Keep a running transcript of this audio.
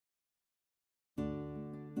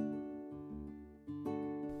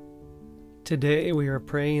Today we are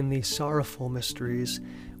praying the sorrowful mysteries,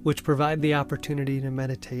 which provide the opportunity to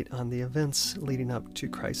meditate on the events leading up to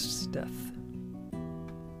Christ's death.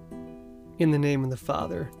 In the name of the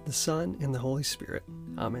Father, the Son, and the Holy Spirit.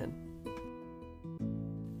 Amen.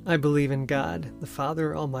 I believe in God, the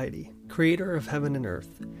Father Almighty, creator of heaven and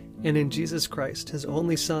earth, and in Jesus Christ, his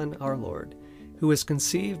only Son, our Lord, who was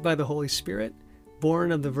conceived by the Holy Spirit,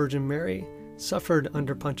 born of the Virgin Mary, suffered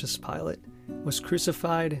under Pontius Pilate, was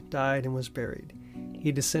crucified, died, and was buried.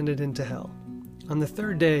 He descended into hell. On the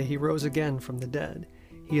third day he rose again from the dead.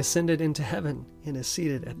 He ascended into heaven and is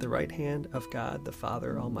seated at the right hand of God the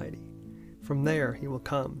Father Almighty. From there he will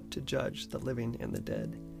come to judge the living and the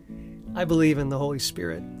dead. I believe in the Holy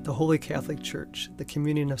Spirit, the Holy Catholic Church, the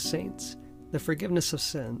communion of saints, the forgiveness of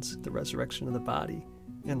sins, the resurrection of the body,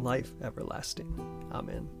 and life everlasting.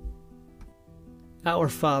 Amen. Our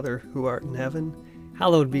Father, who art in heaven,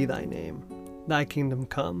 hallowed be thy name. Thy kingdom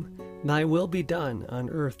come, thy will be done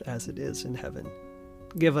on earth as it is in heaven.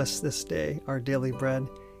 Give us this day our daily bread,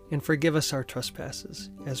 and forgive us our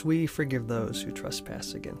trespasses, as we forgive those who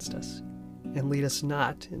trespass against us. And lead us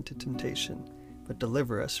not into temptation, but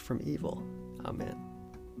deliver us from evil. Amen.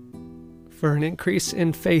 For an increase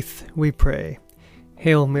in faith, we pray.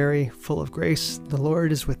 Hail Mary, full of grace, the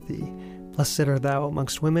Lord is with thee. Blessed art thou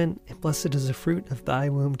amongst women, and blessed is the fruit of thy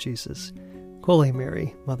womb, Jesus. Holy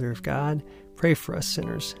Mary, Mother of God, pray for us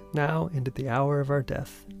sinners, now and at the hour of our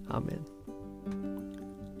death. Amen.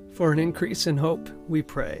 For an increase in hope, we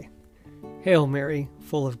pray. Hail Mary,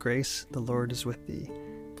 full of grace, the Lord is with thee.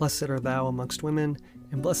 Blessed art thou amongst women,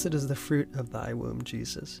 and blessed is the fruit of thy womb,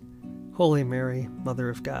 Jesus. Holy Mary, Mother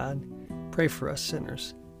of God, pray for us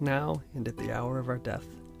sinners, now and at the hour of our death.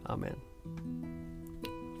 Amen.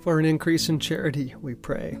 For an increase in charity, we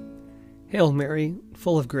pray. Hail Mary,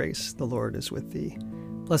 full of grace, the Lord is with thee.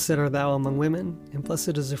 Blessed art thou among women, and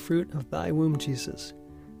blessed is the fruit of thy womb, Jesus.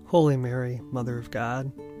 Holy Mary, Mother of God,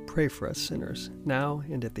 pray for us sinners, now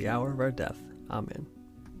and at the hour of our death. Amen.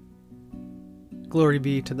 Glory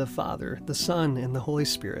be to the Father, the Son, and the Holy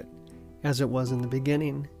Spirit, as it was in the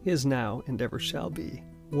beginning, is now, and ever shall be,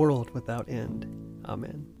 world without end.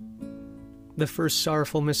 Amen. The first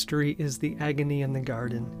sorrowful mystery is the agony in the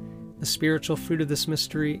garden. The spiritual fruit of this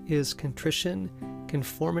mystery is contrition,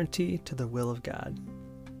 conformity to the will of God.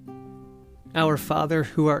 Our Father,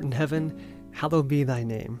 who art in heaven, hallowed be thy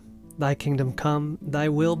name. Thy kingdom come, thy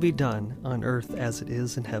will be done, on earth as it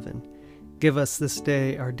is in heaven. Give us this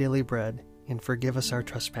day our daily bread, and forgive us our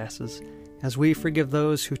trespasses, as we forgive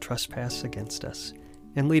those who trespass against us.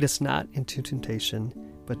 And lead us not into temptation,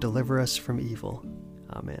 but deliver us from evil.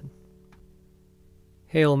 Amen.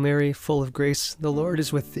 Hail Mary, full of grace, the Lord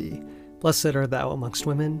is with thee. Blessed art thou amongst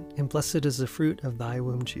women, and blessed is the fruit of thy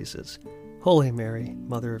womb, Jesus. Holy Mary,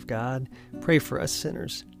 Mother of God, pray for us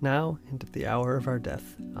sinners, now and at the hour of our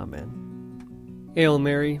death. Amen. Hail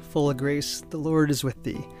Mary, full of grace, the Lord is with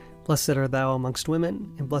thee. Blessed art thou amongst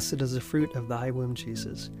women, and blessed is the fruit of thy womb,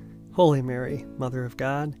 Jesus. Holy Mary, Mother of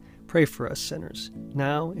God, pray for us sinners,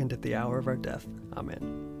 now and at the hour of our death.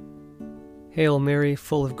 Amen. Hail Mary,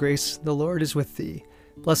 full of grace, the Lord is with thee.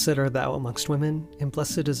 Blessed art thou amongst women, and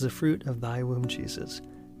blessed is the fruit of thy womb, Jesus.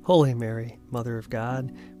 Holy Mary, Mother of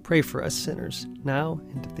God, pray for us sinners, now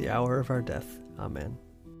and at the hour of our death. Amen.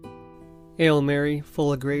 Hail Mary,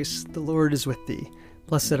 full of grace, the Lord is with thee.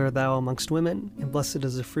 Blessed art thou amongst women, and blessed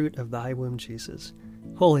is the fruit of thy womb, Jesus.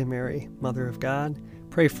 Holy Mary, Mother of God,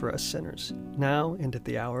 pray for us sinners, now and at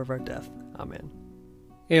the hour of our death. Amen.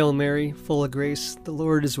 Hail Mary, full of grace, the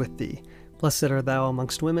Lord is with thee. Blessed art thou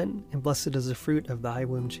amongst women, and blessed is the fruit of thy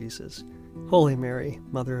womb, Jesus. Holy Mary,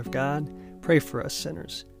 Mother of God, pray for us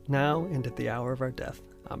sinners, now and at the hour of our death.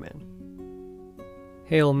 Amen.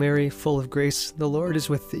 Hail Mary, full of grace, the Lord is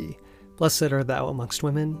with thee. Blessed art thou amongst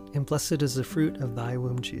women, and blessed is the fruit of thy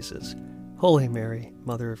womb, Jesus. Holy Mary,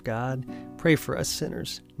 Mother of God, pray for us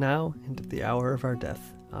sinners, now and at the hour of our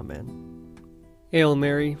death. Amen. Hail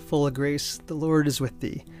Mary, full of grace, the Lord is with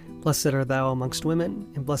thee. Blessed art thou amongst women,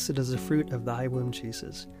 and blessed is the fruit of thy womb,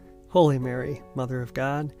 Jesus. Holy Mary, Mother of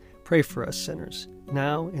God, pray for us sinners,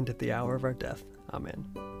 now and at the hour of our death. Amen.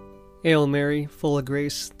 Hail Mary, full of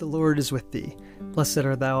grace, the Lord is with thee. Blessed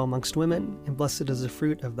art thou amongst women, and blessed is the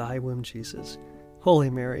fruit of thy womb, Jesus. Holy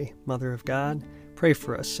Mary, Mother of God, pray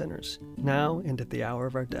for us sinners, now and at the hour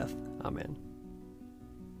of our death. Amen.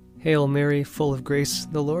 Hail Mary, full of grace,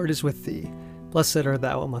 the Lord is with thee. Blessed art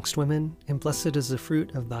thou amongst women, and blessed is the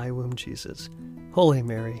fruit of thy womb, Jesus. Holy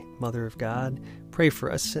Mary, Mother of God, pray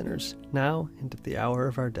for us sinners, now and at the hour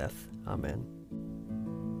of our death. Amen.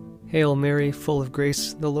 Hail Mary, full of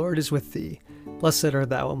grace, the Lord is with thee. Blessed art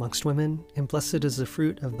thou amongst women, and blessed is the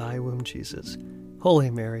fruit of thy womb, Jesus.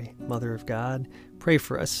 Holy Mary, Mother of God, pray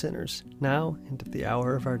for us sinners, now and at the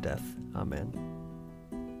hour of our death. Amen.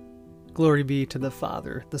 Glory be to the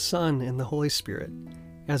Father, the Son, and the Holy Spirit,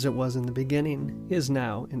 as it was in the beginning, is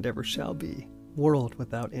now, and ever shall be, world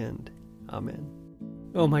without end. Amen.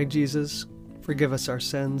 O my Jesus, forgive us our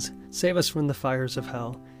sins, save us from the fires of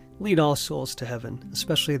hell, lead all souls to heaven,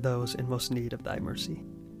 especially those in most need of thy mercy.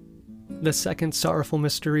 The second sorrowful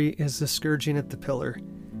mystery is the scourging at the pillar.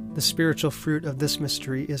 The spiritual fruit of this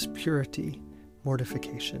mystery is purity,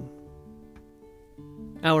 mortification.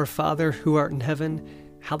 Our Father, who art in heaven,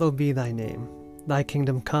 hallowed be thy name. Thy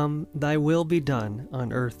kingdom come, thy will be done,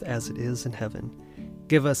 on earth as it is in heaven.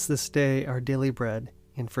 Give us this day our daily bread,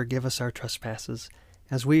 and forgive us our trespasses,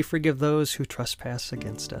 as we forgive those who trespass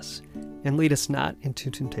against us. And lead us not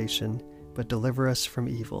into temptation, but deliver us from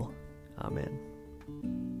evil. Amen.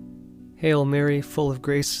 Hail Mary, full of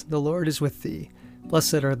grace, the Lord is with thee.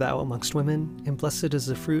 Blessed art thou amongst women, and blessed is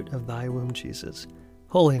the fruit of thy womb, Jesus.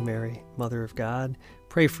 Holy Mary, Mother of God,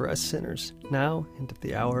 pray for us sinners, now and at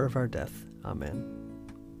the hour of our death. Amen.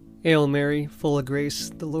 Hail Mary, full of grace,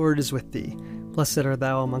 the Lord is with thee. Blessed art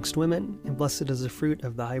thou amongst women, and blessed is the fruit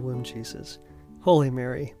of thy womb, Jesus. Holy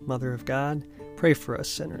Mary, Mother of God, pray for us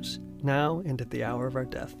sinners, now and at the hour of our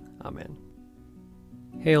death. Amen.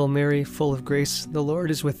 Hail Mary, full of grace, the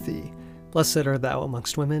Lord is with thee. Blessed art thou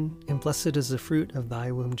amongst women, and blessed is the fruit of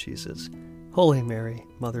thy womb, Jesus. Holy Mary,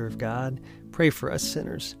 Mother of God, pray for us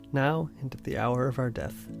sinners, now and at the hour of our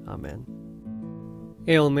death. Amen.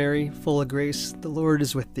 Hail Mary, full of grace, the Lord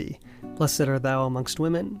is with thee. Blessed art thou amongst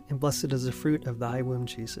women, and blessed is the fruit of thy womb,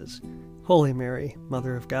 Jesus. Holy Mary,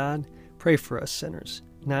 Mother of God, pray for us sinners,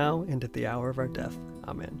 now and at the hour of our death.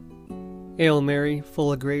 Amen. Hail Mary,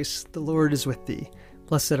 full of grace, the Lord is with thee.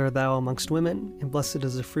 Blessed art thou amongst women, and blessed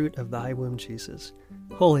is the fruit of thy womb, Jesus.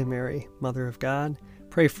 Holy Mary, Mother of God,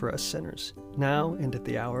 pray for us sinners, now and at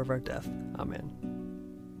the hour of our death. Amen.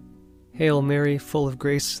 Hail Mary, full of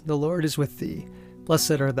grace, the Lord is with thee.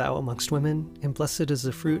 Blessed art thou amongst women, and blessed is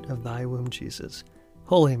the fruit of thy womb, Jesus.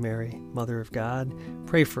 Holy Mary, Mother of God,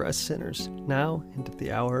 pray for us sinners, now and at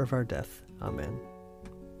the hour of our death. Amen.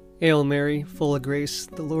 Hail Mary, full of grace,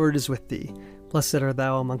 the Lord is with thee. Blessed art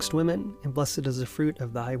thou amongst women, and blessed is the fruit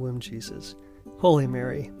of thy womb, Jesus. Holy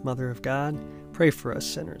Mary, Mother of God, pray for us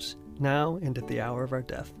sinners, now and at the hour of our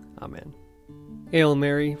death. Amen. Hail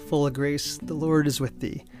Mary, full of grace, the Lord is with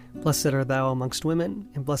thee. Blessed art thou amongst women,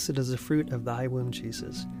 and blessed is the fruit of thy womb,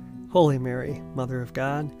 Jesus. Holy Mary, Mother of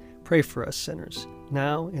God, pray for us sinners,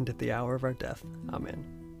 now and at the hour of our death. Amen.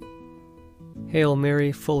 Hail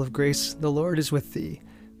Mary, full of grace, the Lord is with thee.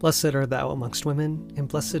 Blessed art thou amongst women, and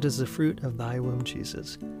blessed is the fruit of thy womb,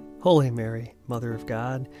 Jesus. Holy Mary, Mother of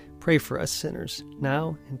God, pray for us sinners,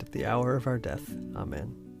 now and at the hour of our death.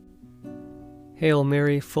 Amen. Hail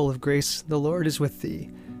Mary, full of grace, the Lord is with thee.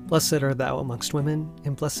 Blessed art thou amongst women,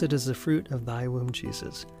 and blessed is the fruit of thy womb,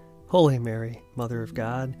 Jesus. Holy Mary, Mother of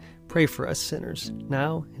God, pray for us sinners,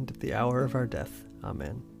 now and at the hour of our death.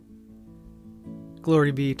 Amen.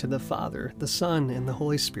 Glory be to the Father, the Son, and the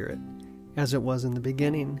Holy Spirit, as it was in the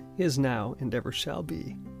beginning, is now, and ever shall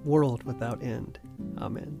be, world without end.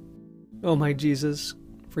 Amen. O my Jesus,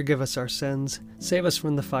 forgive us our sins, save us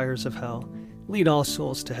from the fires of hell, lead all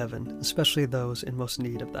souls to heaven, especially those in most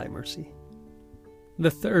need of thy mercy.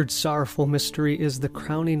 The third sorrowful mystery is the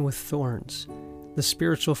crowning with thorns. The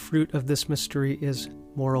spiritual fruit of this mystery is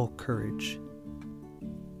moral courage.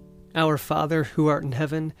 Our Father, who art in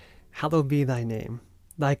heaven, hallowed be thy name.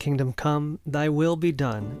 Thy kingdom come, thy will be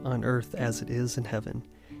done, on earth as it is in heaven.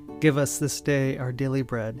 Give us this day our daily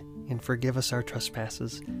bread, and forgive us our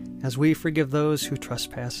trespasses, as we forgive those who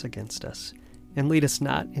trespass against us. And lead us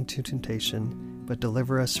not into temptation, but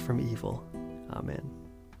deliver us from evil. Amen.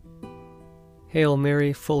 Hail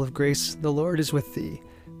Mary, full of grace, the Lord is with thee.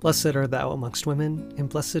 Blessed art thou amongst women, and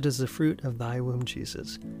blessed is the fruit of thy womb,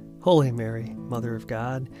 Jesus. Holy Mary, Mother of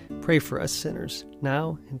God, pray for us sinners,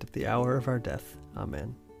 now and at the hour of our death.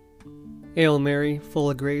 Amen. Hail Mary, full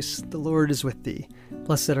of grace, the Lord is with thee.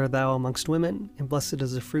 Blessed art thou amongst women, and blessed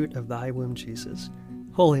is the fruit of thy womb, Jesus.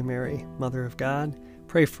 Holy Mary, Mother of God,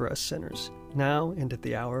 pray for us sinners, now and at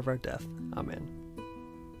the hour of our death. Amen.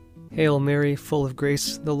 Hail Mary, full of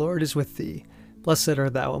grace, the Lord is with thee. Blessed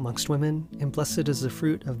art thou amongst women, and blessed is the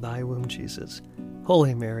fruit of thy womb, Jesus.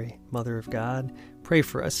 Holy Mary, Mother of God, pray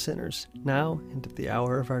for us sinners, now and at the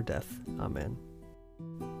hour of our death. Amen.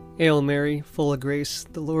 Hail Mary, full of grace,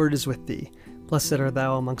 the Lord is with thee. Blessed art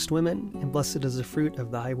thou amongst women, and blessed is the fruit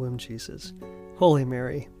of thy womb, Jesus. Holy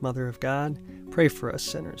Mary, Mother of God, pray for us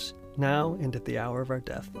sinners, now and at the hour of our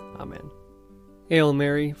death. Amen. Hail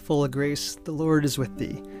Mary, full of grace, the Lord is with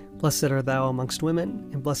thee. Blessed art thou amongst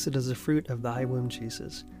women, and blessed is the fruit of thy womb,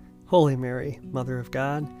 Jesus. Holy Mary, Mother of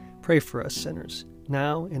God, pray for us sinners,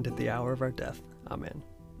 now and at the hour of our death. Amen.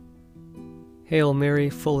 Hail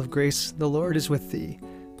Mary, full of grace, the Lord is with thee.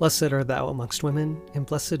 Blessed art thou amongst women, and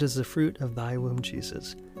blessed is the fruit of thy womb,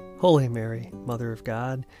 Jesus. Holy Mary, Mother of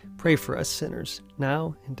God, pray for us sinners,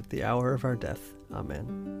 now and at the hour of our death.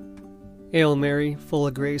 Amen. Hail Mary, full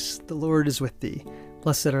of grace, the Lord is with thee.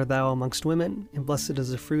 Blessed art thou amongst women, and blessed is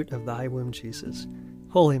the fruit of thy womb, Jesus.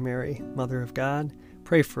 Holy Mary, Mother of God,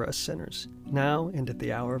 pray for us sinners, now and at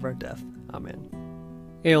the hour of our death. Amen.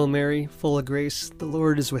 Hail Mary, full of grace, the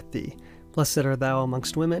Lord is with thee. Blessed art thou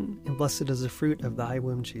amongst women, and blessed is the fruit of thy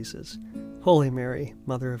womb, Jesus. Holy Mary,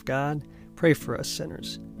 Mother of God, pray for us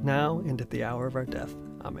sinners, now and at the hour of our death.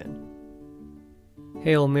 Amen.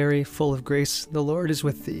 Hail Mary, full of grace, the Lord is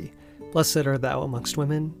with thee. Blessed art thou amongst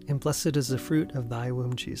women, and blessed is the fruit of thy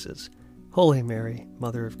womb, Jesus. Holy Mary,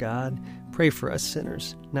 Mother of God, pray for us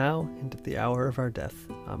sinners, now and at the hour of our death.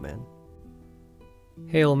 Amen.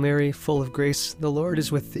 Hail Mary, full of grace, the Lord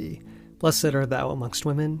is with thee. Blessed art thou amongst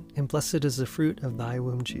women, and blessed is the fruit of thy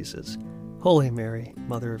womb, Jesus. Holy Mary,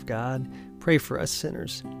 Mother of God, pray for us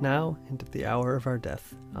sinners, now and at the hour of our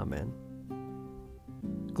death. Amen.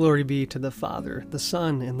 Glory be to the Father, the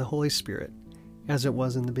Son, and the Holy Spirit, as it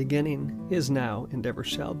was in the beginning, is now, and ever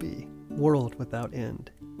shall be, world without end.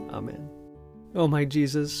 Amen. O my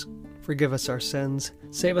Jesus, forgive us our sins,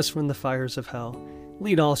 save us from the fires of hell,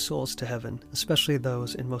 lead all souls to heaven, especially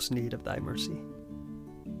those in most need of thy mercy.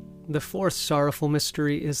 The fourth sorrowful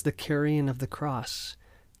mystery is the carrying of the cross.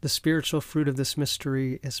 The spiritual fruit of this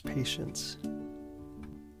mystery is patience.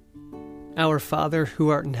 Our Father, who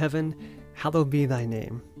art in heaven, hallowed be thy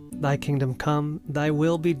name. Thy kingdom come, thy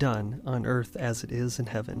will be done, on earth as it is in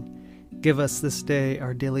heaven. Give us this day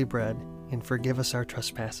our daily bread, and forgive us our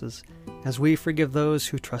trespasses, as we forgive those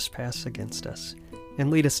who trespass against us.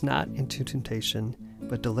 And lead us not into temptation,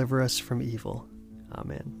 but deliver us from evil.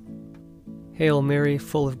 Amen. Hail Mary,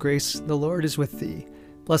 full of grace, the Lord is with thee.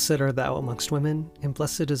 Blessed art thou amongst women, and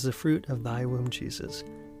blessed is the fruit of thy womb, Jesus.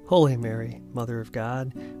 Holy Mary, Mother of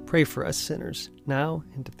God, pray for us sinners, now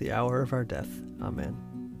and at the hour of our death. Amen.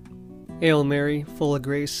 Hail Mary, full of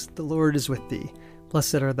grace, the Lord is with thee.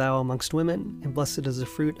 Blessed art thou amongst women, and blessed is the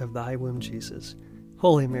fruit of thy womb, Jesus.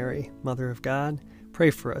 Holy Mary, Mother of God,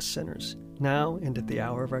 pray for us sinners, now and at the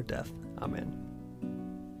hour of our death. Amen.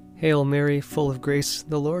 Hail Mary, full of grace,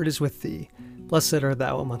 the Lord is with thee. Blessed art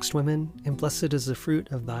thou amongst women, and blessed is the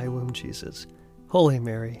fruit of thy womb, Jesus. Holy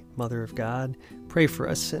Mary, Mother of God, pray for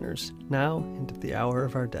us sinners, now and at the hour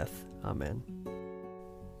of our death. Amen.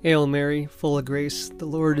 Hail Mary, full of grace, the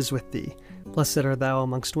Lord is with thee. Blessed art thou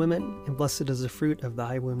amongst women, and blessed is the fruit of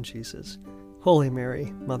thy womb, Jesus. Holy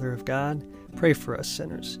Mary, Mother of God, pray for us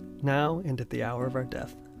sinners, now and at the hour of our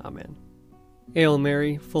death. Amen. Hail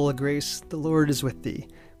Mary, full of grace, the Lord is with thee.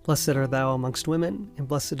 Blessed art thou amongst women, and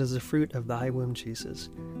blessed is the fruit of thy womb, Jesus.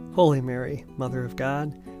 Holy Mary, Mother of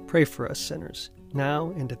God, pray for us sinners, now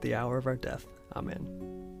and at the hour of our death. Amen.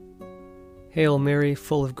 Hail Mary,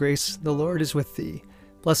 full of grace, the Lord is with thee.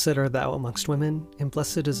 Blessed art thou amongst women, and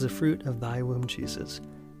blessed is the fruit of thy womb, Jesus.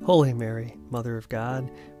 Holy Mary, Mother of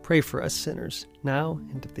God, pray for us sinners, now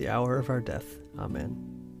and at the hour of our death. Amen.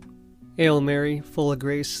 Hail Mary, full of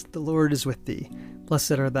grace, the Lord is with thee.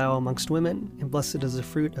 Blessed art thou amongst women, and blessed is the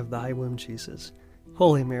fruit of thy womb, Jesus.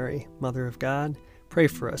 Holy Mary, Mother of God, pray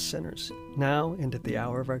for us sinners, now and at the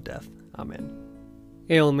hour of our death. Amen.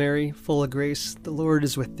 Hail Mary, full of grace, the Lord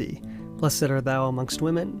is with thee. Blessed art thou amongst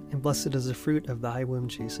women, and blessed is the fruit of thy womb,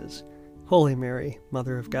 Jesus. Holy Mary,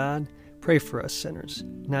 Mother of God, pray for us sinners,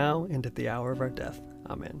 now and at the hour of our death.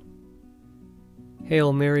 Amen.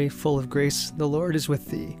 Hail Mary, full of grace, the Lord is with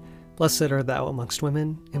thee. Blessed art thou amongst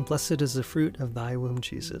women, and blessed is the fruit of thy womb,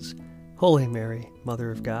 Jesus. Holy Mary,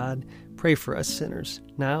 Mother of God, pray for us sinners,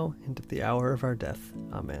 now and at the hour of our death.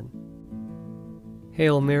 Amen.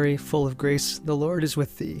 Hail Mary, full of grace, the Lord is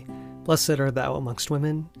with thee. Blessed art thou amongst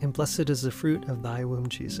women, and blessed is the fruit of thy womb,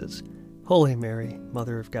 Jesus. Holy Mary,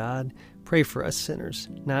 Mother of God, pray for us sinners,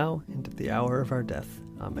 now and at the hour of our death.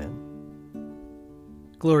 Amen.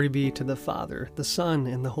 Glory be to the Father, the Son,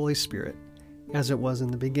 and the Holy Spirit, as it was in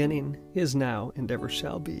the beginning, is now, and ever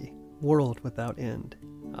shall be, world without end.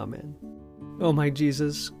 Amen. O my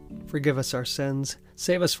Jesus, forgive us our sins,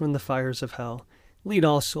 save us from the fires of hell, lead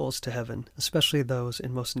all souls to heaven, especially those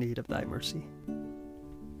in most need of thy mercy.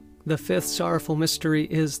 The fifth sorrowful mystery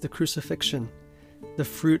is the crucifixion. The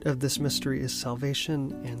fruit of this mystery is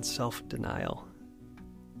salvation and self-denial.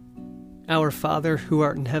 Our Father, who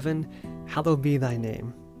art in heaven, hallowed be thy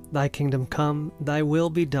name. Thy kingdom come, thy will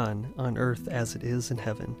be done, on earth as it is in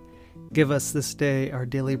heaven. Give us this day our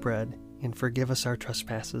daily bread, and forgive us our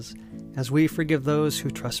trespasses, as we forgive those who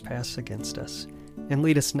trespass against us. And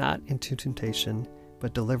lead us not into temptation,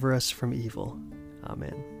 but deliver us from evil.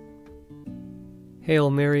 Amen. Hail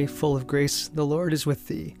Mary, full of grace, the Lord is with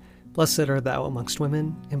thee. Blessed art thou amongst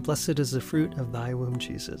women, and blessed is the fruit of thy womb,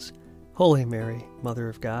 Jesus. Holy Mary, Mother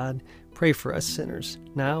of God, pray for us sinners,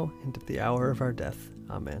 now and at the hour of our death.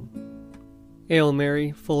 Amen. Hail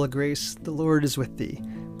Mary, full of grace, the Lord is with thee.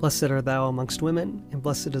 Blessed art thou amongst women, and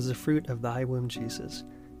blessed is the fruit of thy womb, Jesus.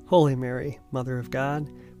 Holy Mary, Mother of God,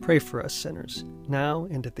 pray for us sinners, now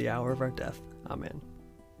and at the hour of our death. Amen.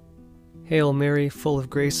 Hail Mary, full of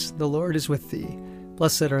grace, the Lord is with thee.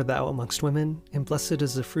 Blessed art thou amongst women, and blessed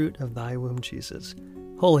is the fruit of thy womb, Jesus.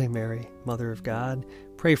 Holy Mary, Mother of God,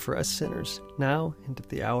 pray for us sinners, now and at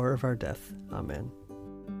the hour of our death. Amen.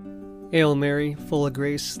 Hail Mary, full of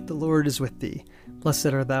grace, the Lord is with thee. Blessed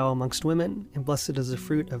art thou amongst women, and blessed is the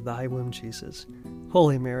fruit of thy womb, Jesus.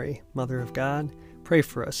 Holy Mary, Mother of God, pray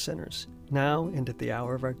for us sinners, now and at the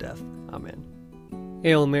hour of our death. Amen.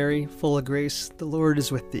 Hail Mary, full of grace, the Lord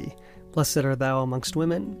is with thee. Blessed art thou amongst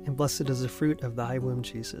women, and blessed is the fruit of thy womb,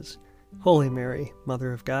 Jesus. Holy Mary,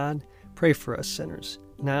 Mother of God, pray for us sinners,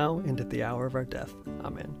 now and at the hour of our death.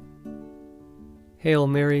 Amen. Hail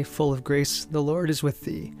Mary, full of grace, the Lord is with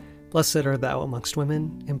thee. Blessed art thou amongst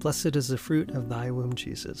women, and blessed is the fruit of thy womb,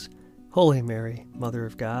 Jesus. Holy Mary, Mother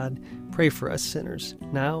of God, pray for us sinners,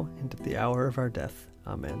 now and at the hour of our death.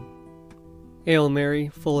 Amen. Hail Mary,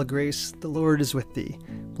 full of grace, the Lord is with thee.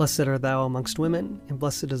 Blessed art thou amongst women, and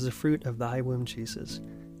blessed is the fruit of thy womb, Jesus.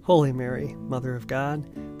 Holy Mary, Mother of God,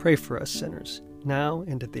 pray for us sinners, now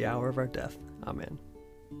and at the hour of our death. Amen.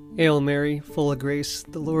 Hail Mary, full of grace,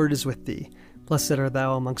 the Lord is with thee. Blessed art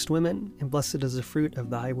thou amongst women, and blessed is the fruit of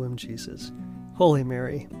thy womb, Jesus. Holy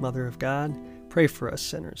Mary, Mother of God, pray for us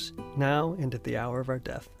sinners, now and at the hour of our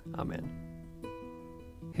death. Amen.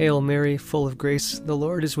 Hail Mary, full of grace, the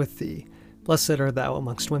Lord is with thee. Blessed art thou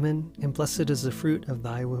amongst women, and blessed is the fruit of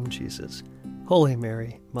thy womb, Jesus. Holy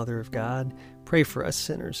Mary, Mother of God, pray for us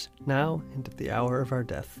sinners, now and at the hour of our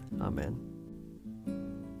death. Amen.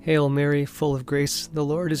 Hail Mary, full of grace, the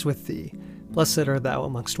Lord is with thee. Blessed art thou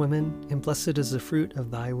amongst women, and blessed is the fruit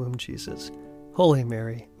of thy womb, Jesus. Holy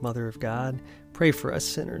Mary, Mother of God, pray for us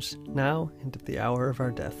sinners, now and at the hour of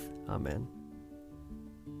our death. Amen.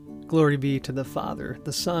 Glory be to the Father,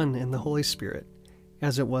 the Son, and the Holy Spirit,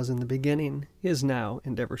 as it was in the beginning, is now,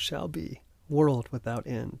 and ever shall be, world without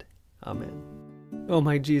end. Amen. O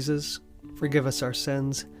my Jesus, forgive us our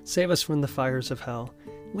sins, save us from the fires of hell,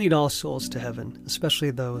 lead all souls to heaven,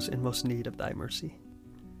 especially those in most need of thy mercy.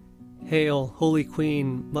 Hail, Holy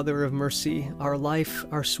Queen, Mother of Mercy, our life,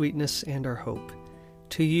 our sweetness, and our hope.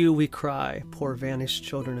 To you we cry, poor vanished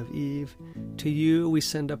children of Eve. To you we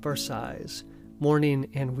send up our sighs, mourning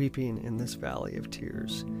and weeping in this valley of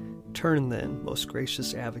tears. Turn then, most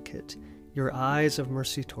gracious Advocate, your eyes of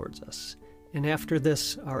mercy towards us, and after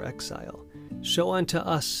this our exile, show unto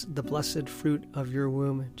us the blessed fruit of your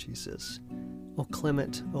womb, Jesus. O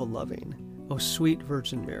clement, O loving, O sweet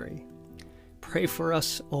Virgin Mary, pray for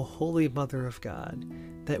us, O Holy Mother of God,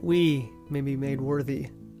 that we may be made worthy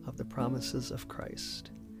of the promises of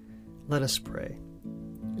Christ. Let us pray.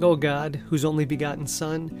 O God, whose only begotten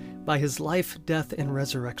Son, by his life, death, and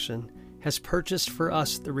resurrection, has purchased for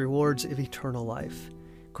us the rewards of eternal life,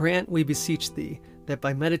 grant, we beseech thee, that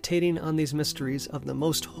by meditating on these mysteries of the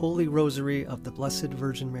most holy Rosary of the Blessed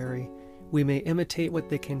Virgin Mary, we may imitate what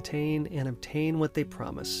they contain and obtain what they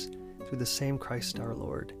promise, through the same Christ our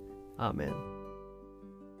Lord. Amen.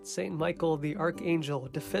 Saint Michael the Archangel,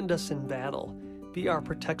 defend us in battle. Be our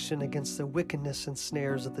protection against the wickedness and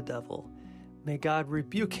snares of the devil. May God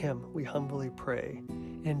rebuke him, we humbly pray.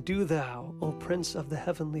 And do thou, O Prince of the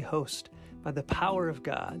heavenly host, by the power of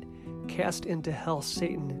God, cast into hell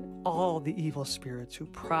Satan and all the evil spirits who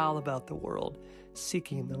prowl about the world,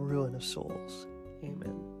 seeking the ruin of souls.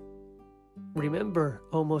 Amen. Remember,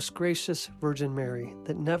 O most gracious Virgin Mary,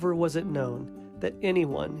 that never was it known that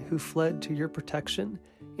anyone who fled to your protection,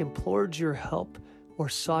 implored your help, or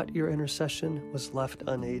sought your intercession was left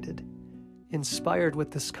unaided. Inspired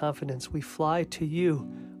with this confidence, we fly to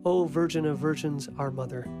you, O Virgin of Virgins, our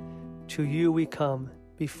Mother. To you we come,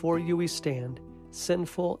 before you we stand,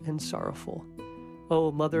 sinful and sorrowful.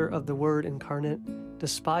 O Mother of the Word incarnate,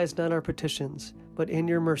 despise not our petitions, but in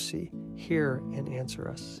your mercy hear and answer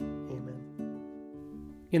us. Amen.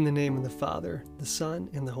 In the name of the Father, the Son,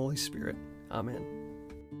 and the Holy Spirit. Amen.